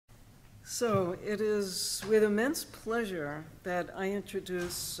So it is with immense pleasure that I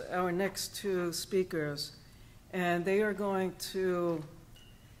introduce our next two speakers, and they are going to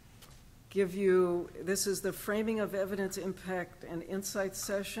give you, this is the Framing of Evidence Impact and Insight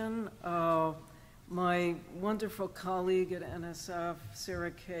session. My wonderful colleague at NSF,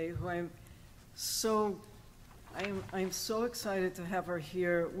 SarahKay, who I'm so excited to have her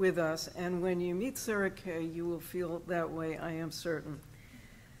here with us, and when you meet SarahKay, you will feel that way, I am certain.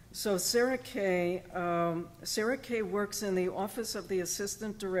 So SarahKay works in the Office of the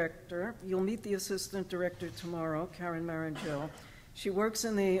Assistant Director. You'll meet the Assistant Director tomorrow, Karen Marangil. She works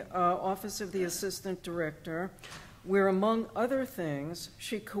in the Office of the Assistant Director, where, among other things,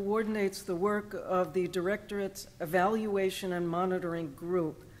 she coordinates the work of the Directorate's Evaluation and Monitoring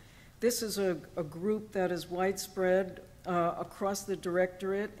Group. This is a group that is widespread across the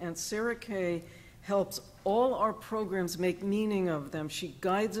Directorate, and SarahKay helps all our programs make meaning of them. She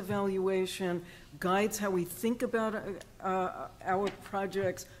guides evaluation, guides how we think about our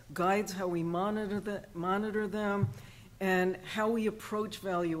projects, guides how we monitor them, and how we approach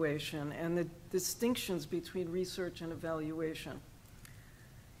valuation and the distinctions between research and evaluation.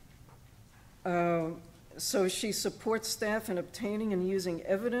 So she supports staff in obtaining and using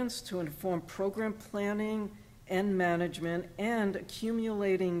evidence to inform program planning and management and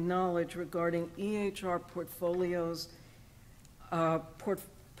accumulating knowledge regarding EHR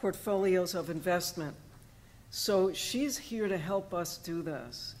portfolios of investment. So she's here to help us do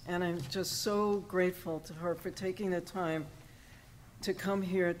this, and I'm just so grateful to her for taking the time to come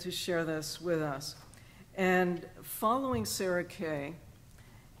here to share this with us. And following SarahKay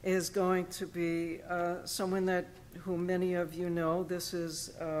is going to be someone who many of you know. This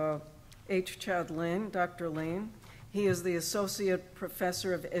is H. Chad Lane, Dr. Lane. He is the Associate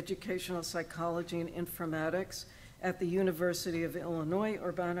Professor of Educational Psychology and Informatics at the University of Illinois,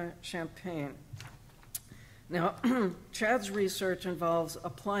 Urbana-Champaign. Now, Chad's research involves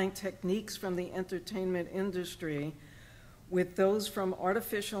applying techniques from the entertainment industry with those from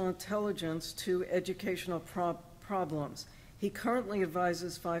artificial intelligence to educational problems. He currently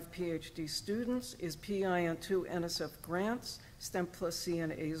advises 5 PhD students, is PI on 2 NSF grants, STEM plus C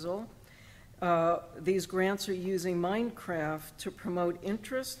and AZEL. These grants are using Minecraft to promote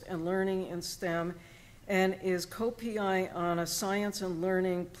interest and learning in STEM, and is co-PI on a Science and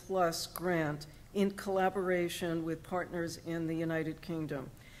Learning Plus grant in collaboration with partners in the United Kingdom.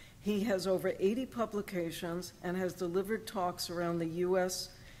 He has over 80 publications and has delivered talks around the US,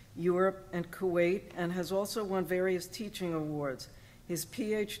 Europe, and Kuwait, and has also won various teaching awards. His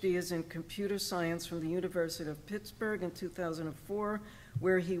PhD is in computer science from the University of Pittsburgh in 2004,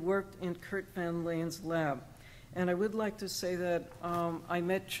 where he worked in Kurt Van Lane's lab. And I would like to say that I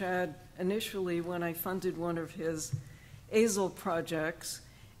met Chad initially when I funded one of his AZEL projects,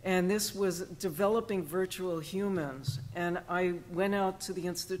 and this was developing virtual humans. And I went out to the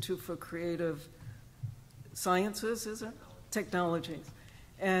Institute for Creative Sciences, is it? Technologies.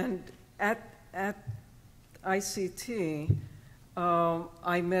 And at ICT,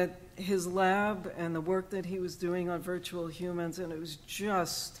 I met his lab and the work that he was doing on virtual humans, and it was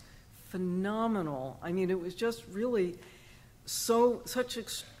just phenomenal. I mean, it was just really such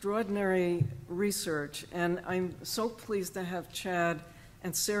extraordinary research, and I'm so pleased to have Chad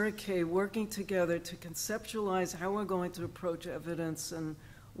and SarahKay working together to conceptualize how we're going to approach evidence and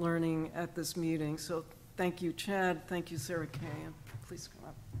learning at this meeting. So thank you, Chad. Thank you, SarahKay. And please come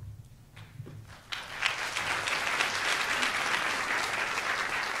up.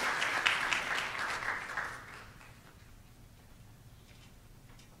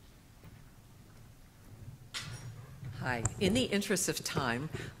 Hi. In the interest of time,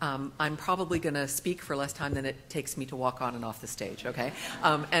 I'm probably going to speak for less time than it takes me to walk on and off the stage, okay?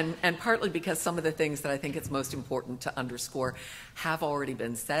 And partly because some of the things that I think it's most important to underscore have already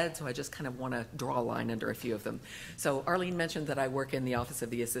been said, so I just kind of want to draw a line under a few of them. So Arlene mentioned that I work in the Office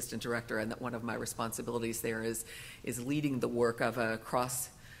of the Assistant Director, and that one of my responsibilities there is leading the work of a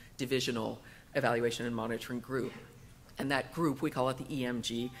cross-divisional evaluation and monitoring group. And that group, we call it the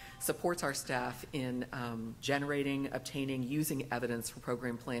EMG, supports our staff in generating, obtaining, using evidence for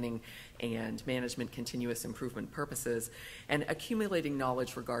program planning and management continuous improvement purposes, and accumulating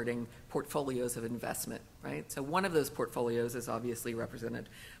knowledge regarding portfolios of investment, right? So one of those portfolios is obviously represented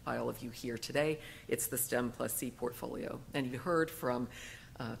by all of you here today. It's the STEM plus C portfolio. And you heard from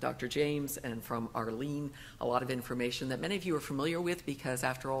Dr. James and from Arlene a lot of information that many of you are familiar with, because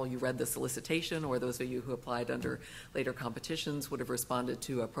after all, you read the solicitation, or those of you who applied under later competitions would have responded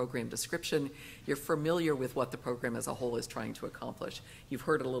to a program description. You're familiar with what the program as a whole is trying to accomplish. You've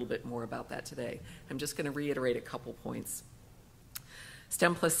heard a little bit more about that today. I'm just going to reiterate a couple points.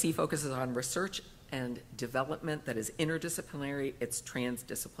 STEM plus C focuses on research and development that is interdisciplinary, it's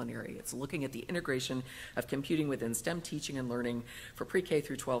transdisciplinary. It's looking at the integration of computing within STEM teaching and learning for pre-K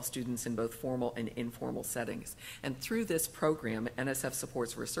through 12 students in both formal and informal settings. And through this program, NSF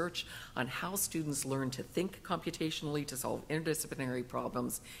supports research on how students learn to think computationally to solve interdisciplinary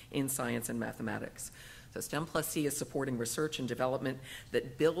problems in science and mathematics. So STEM plus C is supporting research and development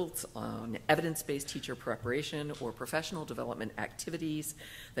that builds on evidence-based teacher preparation or professional development activities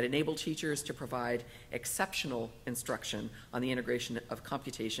that enable teachers to provide exceptional instruction on the integration of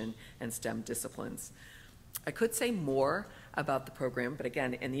computation and STEM disciplines. I could say more about the program, but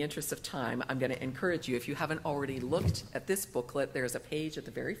again, in the interest of time, I'm going to encourage you, if you haven't already looked at this booklet, there's a page at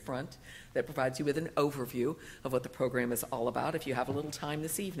the very front that provides you with an overview of what the program is all about. If you have a little time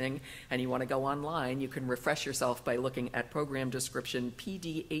this evening and you want to go online, you can refresh yourself by looking at program description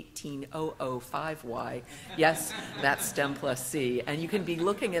PD18005Y. Yes, that's STEM plus C. And you can be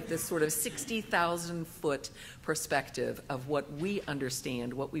looking at this sort of 60,000-foot perspective of what we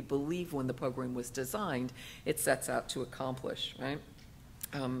understand, what we believe when the program was designed, it sets out to accomplish, right?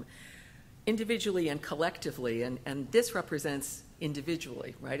 Individually and collectively, and this represents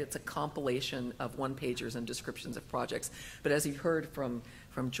individually, right? It's a compilation of one-pagers and descriptions of projects. But as you heard from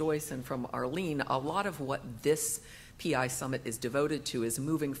Joyce and from Arlene, a lot of what this PI Summit is devoted to is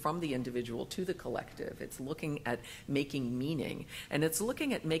moving from the individual to the collective. It's looking at making meaning, and it's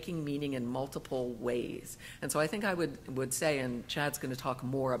looking at making meaning in multiple ways. And so I think I would say, and Chad's going to talk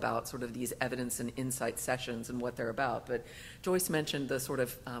more about sort of these evidence and insight sessions and what they're about, but Joyce mentioned the sort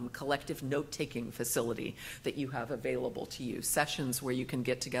of collective note-taking facility that you have available to you, sessions where you can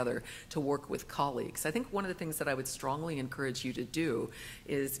get together to work with colleagues. I think one of the things that I would strongly encourage you to do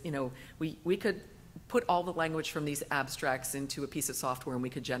is, you know, we could put all the language from these abstracts into a piece of software and we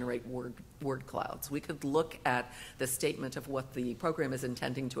could generate word clouds. We could look at the statement of what the program is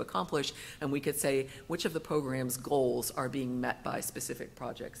intending to accomplish, and we could say which of the program's goals are being met by specific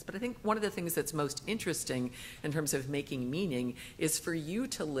projects. But I think one of the things that's most interesting in terms of making meaning is for you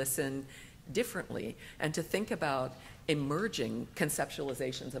to listen differently and to think about emerging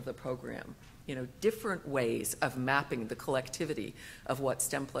conceptualizations of the program. You know, different ways of mapping the collectivity of what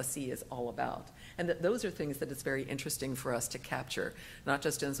STEM plus C is all about. And that those are things that it's very interesting for us to capture, not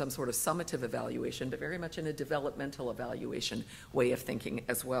just in some sort of summative evaluation, but very much in a developmental evaluation way of thinking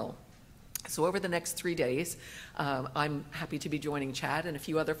as well. So over the next 3 days, I'm happy to be joining Chad and a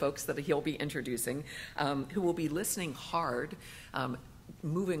few other folks that he'll be introducing, who will be listening hard,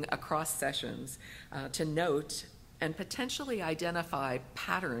 moving across sessions to note and potentially identify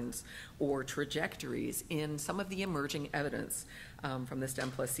patterns or trajectories in some of the emerging evidence from the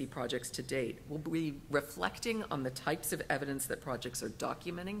STEM plus C projects to date. We'll be reflecting on the types of evidence that projects are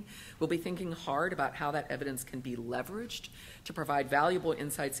documenting. We'll be thinking hard about how that evidence can be leveraged to provide valuable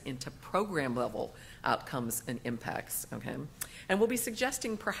insights into program level outcomes and impacts, okay? And we'll be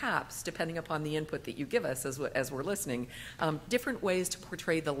suggesting perhaps, depending upon the input that you give us as we're listening, different ways to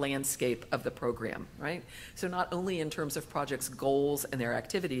portray the landscape of the program, right? So not only in terms of projects' goals and their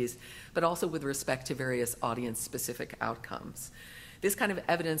activities, but also with respect to various audience-specific outcomes. This kind of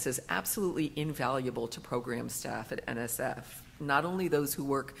evidence is absolutely invaluable to program staff at NSF. Not only those who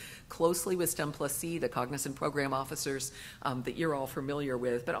work closely with STEM plus C, the cognizant program officers that you're all familiar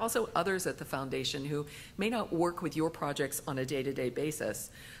with, but also others at the foundation who may not work with your projects on a day-to-day basis,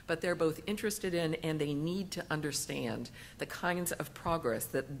 but they're both interested in and they need to understand the kinds of progress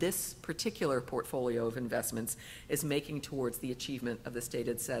that this particular portfolio of investments is making towards the achievement of the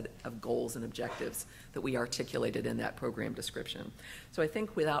stated set of goals and objectives that we articulated in that program description. So I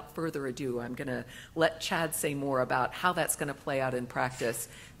think without further ado, I'm going to let Chad say more about how that's going to play out in practice.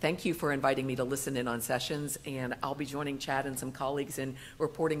 Thank you for inviting me to listen in on sessions, and I'll be joining Chad and some colleagues in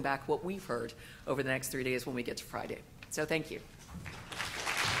reporting back what we've heard over the next 3 days when we get to Friday. So thank you.